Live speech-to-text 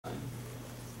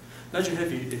Nod your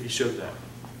head if you showed that.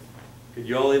 Good.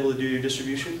 You all able to do your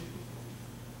distribution?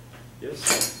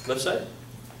 Yes? Left side?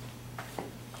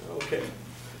 Okay.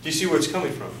 Do you see where it's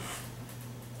coming from?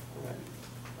 All right.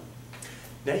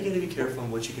 Now you got to be careful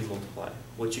on what you can multiply,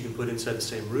 what you can put inside the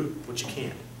same root, what you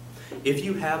can't. If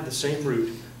you have the same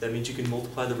root, that means you can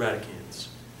multiply the radicands.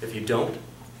 If you don't,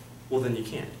 well then you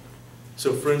can't.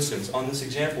 So for instance, on this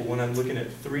example, when I'm looking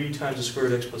at 3 times the square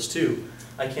root of x plus 2,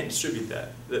 I can't distribute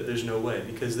that. There's no way,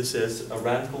 because this has a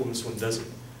radical and this one doesn't.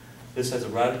 This has a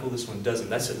radical, this one doesn't.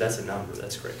 That's a number.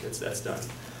 That's great. That's done.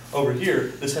 Over here,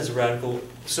 this has a radical,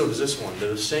 so does this one. They're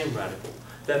the same radical.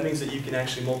 That means that you can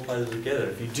actually multiply them together.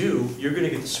 If you do, you're going to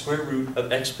get the square root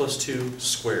of x plus 2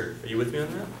 squared. Are you with me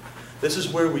on that? This is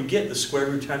where we get the square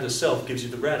root times itself gives you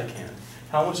the radicand.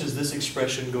 How much is this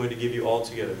expression going to give you all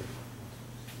together?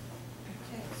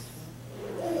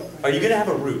 Are you going to have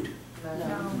a root?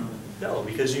 No. No,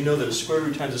 because you know that a square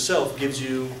root times itself gives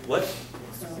you what?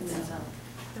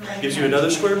 Gives you another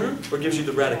square root, or gives you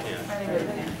the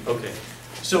radicand? Okay.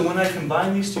 So when I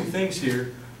combine these two things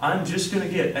here, I'm just going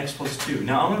to get x plus 2.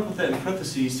 Now I'm going to put that in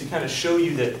parentheses to kind of show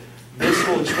you that this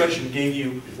whole expression gave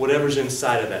you whatever's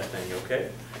inside of that thing, okay?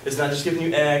 It's not just giving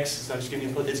you x, it's not just giving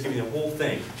you, it's giving you the whole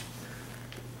thing.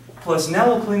 Plus, now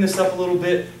we'll clean this up a little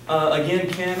bit. Again,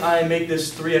 can I make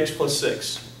this 3x plus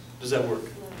 6? Does that work?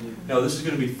 No, this is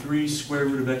going to be 3 square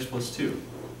root of x plus 2.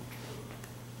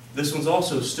 This one's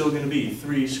also still going to be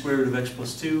 3 square root of x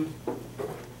plus 2.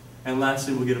 And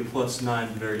lastly, we'll get a plus 9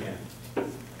 at the very end.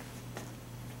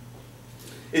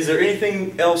 Is there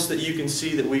anything else that you can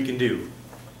see that we can do?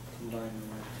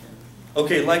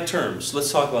 Okay, like terms.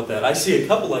 Let's talk about that. I see a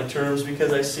couple like terms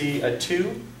because I see a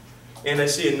 2 and I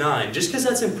see a 9. Just because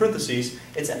that's in parentheses,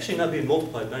 it's actually not being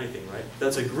multiplied by anything, right?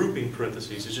 That's a grouping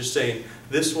parentheses. It's just saying,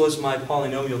 this was my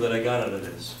polynomial that I got out of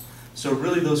this. So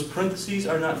really those parentheses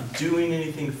are not doing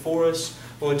anything for us.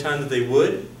 The only time that they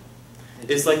would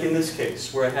is like in this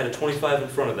case, where I had a 25 in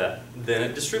front of that. Then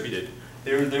it distributed.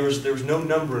 There was no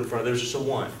number in front, there was just a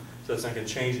 1. So that's not going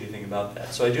to change anything about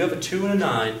that. So I do have a 2 and a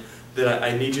 9 that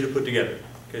I need you to put together.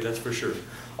 Okay, that's for sure.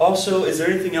 Also, is there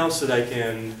anything else that I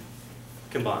can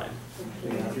combine?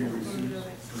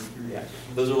 Yeah,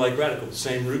 those are like radicals.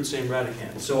 Same root, same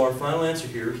radicand. So our final answer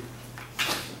here,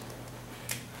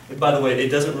 and by the way, it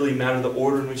doesn't really matter the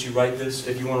order in which you write this.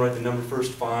 If you want to write the number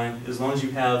first, fine. As long as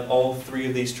you have all 3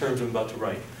 of these terms I'm about to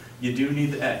write. You do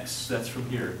need the x. That's from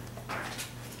here.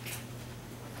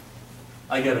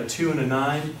 I got a 2 and a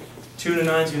 9. 2 and a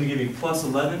 9 is going to give me plus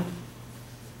 11.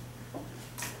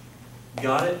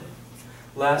 Got it?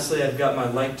 Lastly, I've got my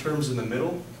like terms in the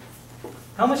middle.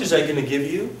 How much is that going to give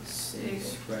you?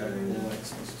 6 Radical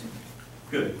x plus 2.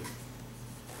 Good.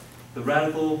 The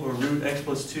radical or root x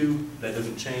plus 2, that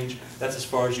doesn't change. That's as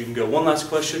far as you can go. One last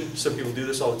question. Some people do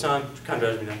this all the time. It kind of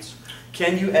drives me nuts.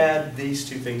 Can you add these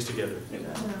two things together?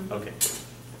 No. Okay.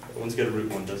 One's got a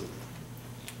root, one doesn't.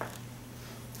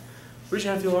 Where'd you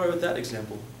have to feel all right with that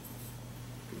example?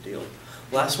 Good deal.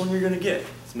 Last one you're going to get.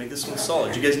 Let's make this one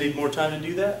solid. You guys need more time to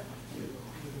do that?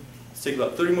 Let's take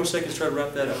about 30 more seconds to try to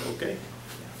wrap that up, okay?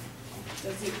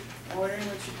 Does the order in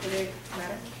which you put it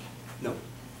matter? No.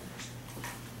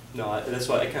 No, that's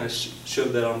why I kind of showed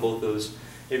that on both those.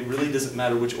 It really doesn't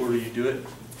matter which order you do it.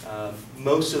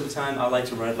 Most of the time I like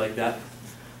to write it like that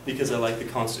because I like the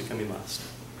constant coming last.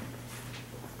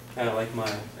 And I like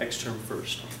my x term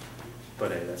first.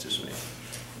 But hey, that's just me.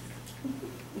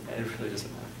 It really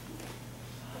doesn't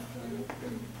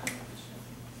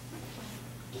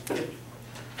matter.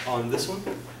 On this one?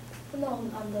 No,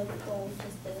 on the phone,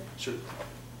 just the Sure.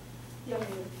 young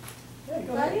Yeah,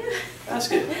 go ahead.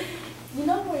 Ask it. You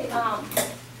know where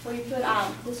you put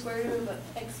the square root of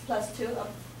x plus 2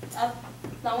 up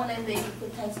that one and then you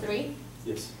put times 3?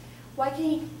 Yes. Why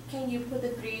can you put the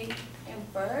 3 in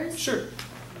first? Sure.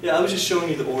 Yeah, I was just showing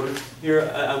you the order.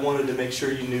 Here, I wanted to make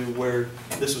sure you knew where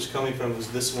this was coming from. It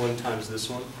was this one times this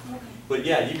one. Okay. But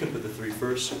yeah, you can put the 3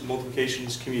 first. Multiplication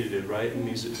is commutative, right? It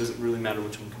means it doesn't really matter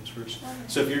which one comes first. Okay.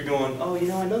 So if you're going, oh, you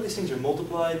know, I know these things are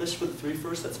multiplied, let's put the 3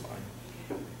 first, that's fine.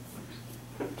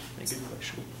 Good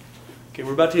question. Okay,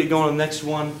 we're about to get going on the next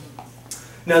one.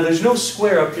 Now, there's no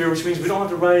square up here, which means we don't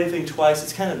have to write anything twice.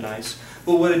 It's kind of nice.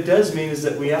 But what it does mean is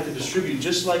that we have to distribute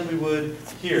just like we would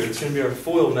here. It's going to be our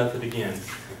FOIL method again.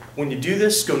 When you do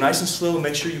this, go nice and slow and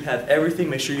make sure you have everything.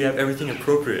 Make sure you have everything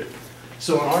appropriate.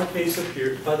 So in our case up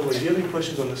here, by the way, do you have any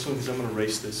questions on this one? Because I'm going to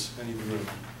erase this. I need the room.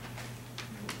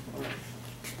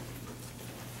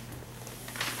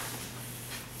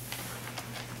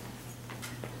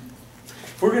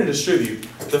 If we're going to distribute,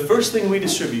 the first thing we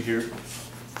distribute here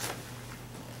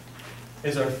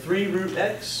is our 3 root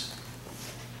x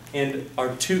And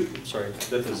our two, sorry,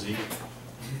 that's a Z.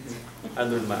 I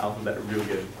learned my alphabet real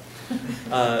good.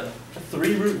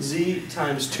 3 root Z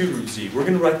times 2 root Z. We're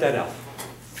going to write that out.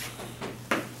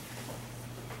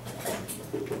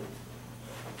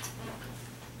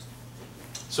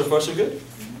 So far, so good?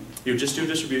 You just do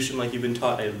distribution like you've been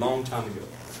taught a long time ago.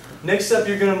 Next up,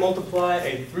 you're going to multiply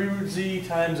a 3 root Z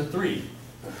times a 3.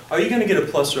 Are you going to get a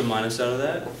plus or a minus out of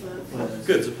that? Plus.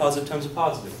 Good, so positive times a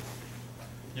positive.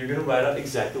 You're going to write out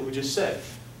exactly what we just said.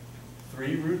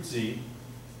 3 root Z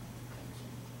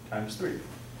times 3.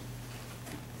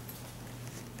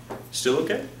 Still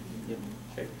okay? Yep.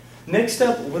 Okay. Next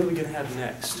up, what are we going to have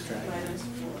next? Minus 4.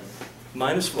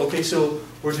 Minus, okay, so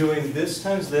we're doing this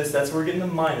times this. That's where we're getting the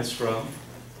minus from.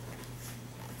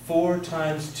 4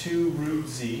 times 2 root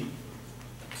Z.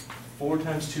 4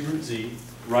 times 2 root Z.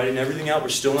 Writing everything out. We're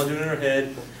still not doing it in our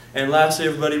head. And lastly,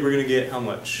 everybody, we're going to get how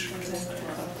much?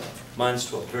 Minus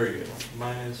 12. Very good.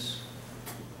 Minus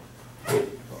 12.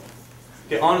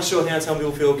 Okay, on a show of hands, how many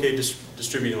people feel okay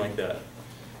distributing like that?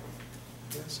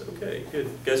 Yes, okay, good.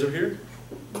 You guys over here?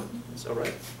 That's all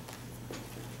right.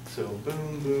 So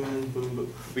boom, boom, boom,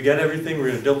 boom. We got everything. We're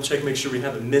going to double check, make sure we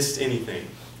haven't missed anything.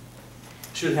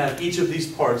 Should have each of these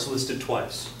parts listed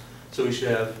twice. So we should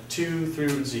have 2 3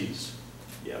 root Z's.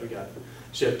 Yeah, we got it.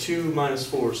 Should have 2 minus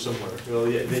 4 somewhere. Well,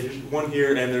 yeah, there's one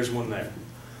here and there's one there.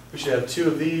 We should have 2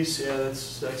 of these. Yeah,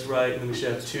 that's right. And then we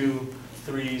should have 2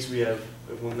 3's. We have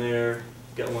one there.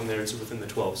 Got one there. It's within the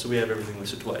 12. So we have everything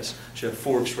listed twice. Should have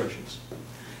 4 expressions.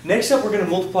 Next up, we're going to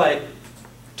multiply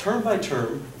term by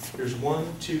term. There's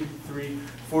 1, 2, 3,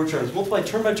 4 terms. Multiply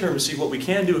term by term to see what we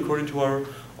can do according to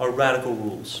our radical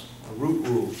rules, our root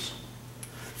rules.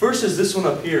 First is this one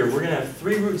up here. We're going to have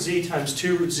 3 root Z times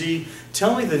 2 root Z.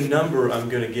 Tell me the number I'm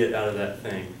going to get out of that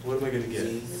thing. What am I going to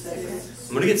get? 6.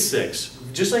 I'm going to get 6.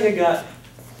 Just like I got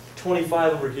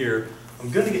 25 over here,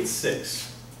 I'm going to get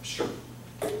 6. Sure.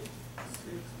 6Z.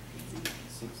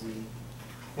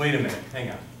 Wait a minute.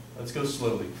 Hang on. Let's go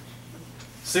slowly.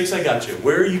 6, I got you.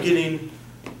 Where are you getting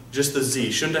just the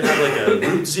Z? Shouldn't I have like a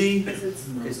root Z? Because it's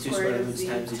It's two square root square of roots Z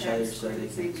times each other, so square root they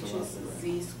of Z, cancel which out. is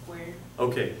Z squared.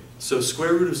 Okay, so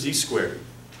square root of Z squared.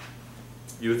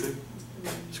 You with me?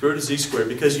 Square root of Z squared,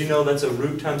 because you know that's a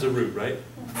root times a root, right?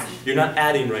 You're not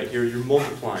adding right here, you're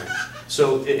multiplying.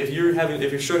 So if you're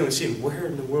struggling to see where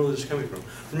in the world is this coming from,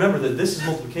 remember that this is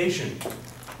multiplication.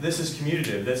 This is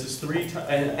commutative. This is 3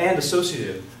 and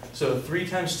associative. So 3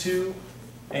 times 2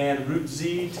 and root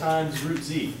Z times root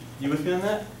Z. You with me on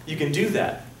that? You can do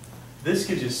that. This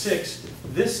gives you 6.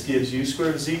 This gives you square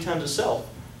root of Z times itself.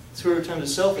 Square root times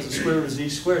itself is the square root of Z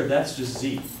squared. That's just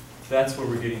Z. That's where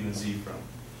we're getting the Z from.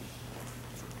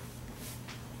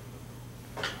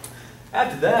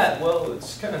 After that, well,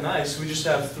 it's kind of nice. We just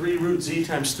have 3 root Z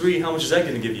times 3. How much is that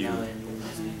going to give you? 9 root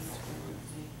Z.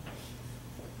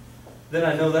 Then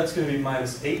I know that's going to be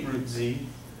minus 8 root Z.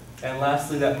 And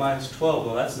lastly, that minus 12.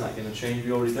 Well, that's not going to change.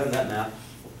 We've already done that math.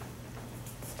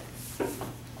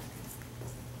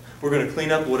 We're going to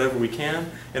clean up whatever we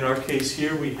can. In our case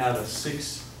here, we have a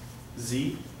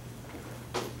 6Z.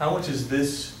 How much is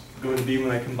this going to be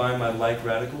when I combine my like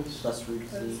radicals? Plus root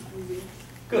Z.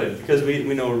 Good, because we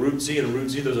know a root Z and a root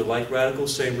Z, those are like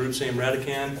radicals, same root, same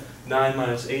radicand. 9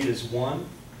 minus 8 is 1.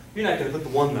 You're not going to put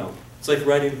the 1 though. It's like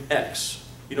writing X.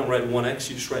 You don't write 1X,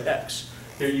 you just write X.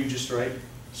 Here you just write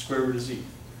square root of Z.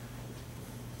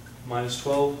 Minus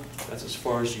 12, that's as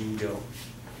far as you can go.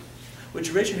 Would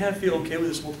you raise your hand if you feel okay with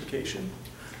this multiplication?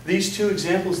 These 2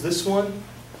 examples, this one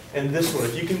and this one,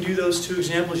 if you can do those 2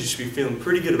 examples, you should be feeling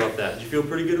pretty good about that. Do you feel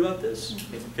pretty good about this?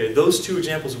 Okay, those 2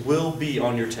 examples will be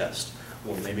on your test.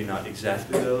 Well, maybe not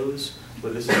exactly those,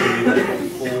 but this is going to be like a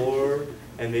 4,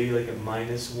 and maybe like a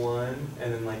minus 1,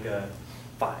 and then like a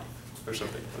 5 or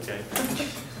something, okay?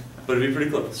 But it'd be pretty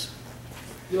close.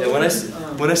 Yeah, when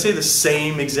I say the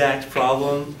same exact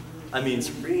problem, I mean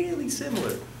it's really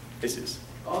similar. It's just,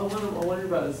 All I wonder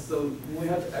about is, so when we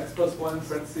have x plus 1 in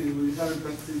parentheses, we have in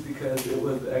parentheses because it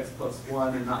was x plus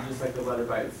 1 and not just like the letter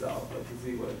by itself, like the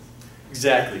z was.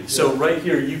 exactly. So right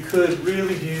here, you could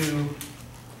really do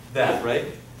that, right?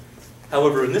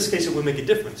 However, in this case, it would make a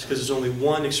difference because there's only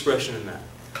one expression in that.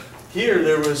 Here,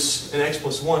 there was an x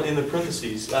plus 1 in the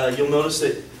parentheses. You'll notice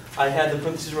that I had the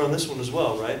parentheses around this one as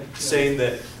well, right? Yeah. Saying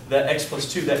that that x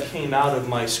plus 2, that came out of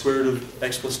my square root of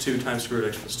x plus 2 times square root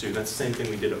of x plus 2. That's the same thing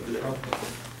we did over there.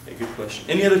 Okay, good question.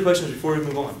 Any other questions before we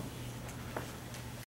move on?